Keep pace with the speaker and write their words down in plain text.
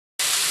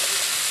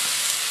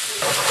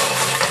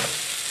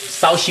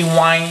Shaoxing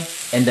wine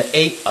and the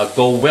egg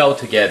go well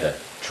together.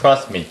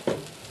 Trust me.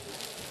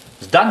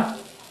 It's done.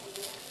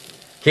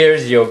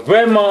 Here's your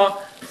grandma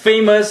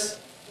famous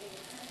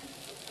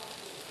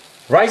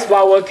rice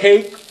flour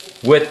cake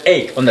with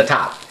egg on the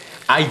top.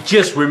 I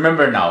just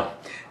remember now.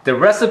 The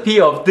recipe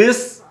of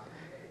this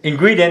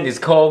ingredient is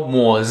called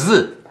抹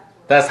日.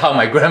 That's how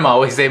my grandma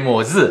always say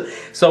抹日.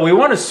 So we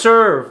want to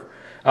serve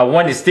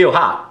when it's still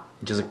hot.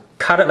 Just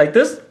cut it like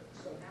this.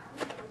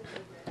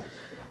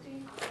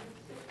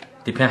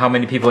 Depends how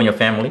many people in your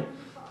family.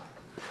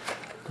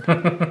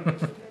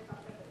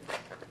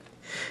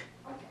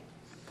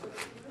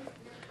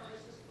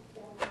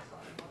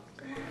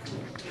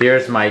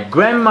 Here's my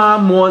grandma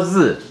抹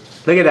日.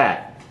 Look at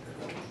that.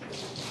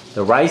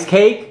 The rice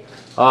cake.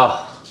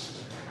 Oh,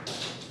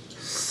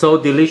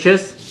 so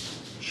delicious.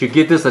 Should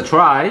give this a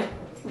try.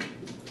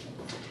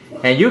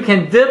 And you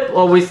can dip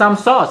or with some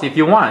sauce if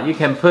you want. You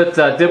can put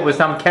dip with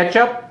some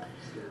ketchup.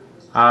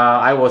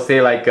 I will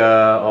say like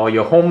or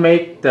your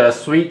homemade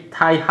sweet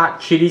Thai hot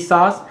chili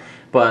sauce.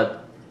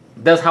 But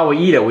that's how we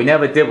eat it. We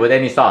never dip with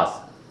any sauce.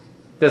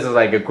 This is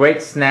like a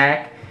great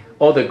snack.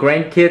 All the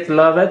grandkids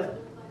love it.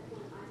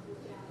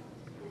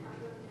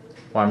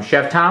 Well, I'm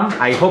Chef Tom.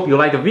 I hope you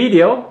like the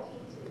video.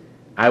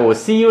 I will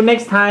see you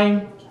next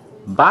time.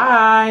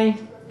 Bye.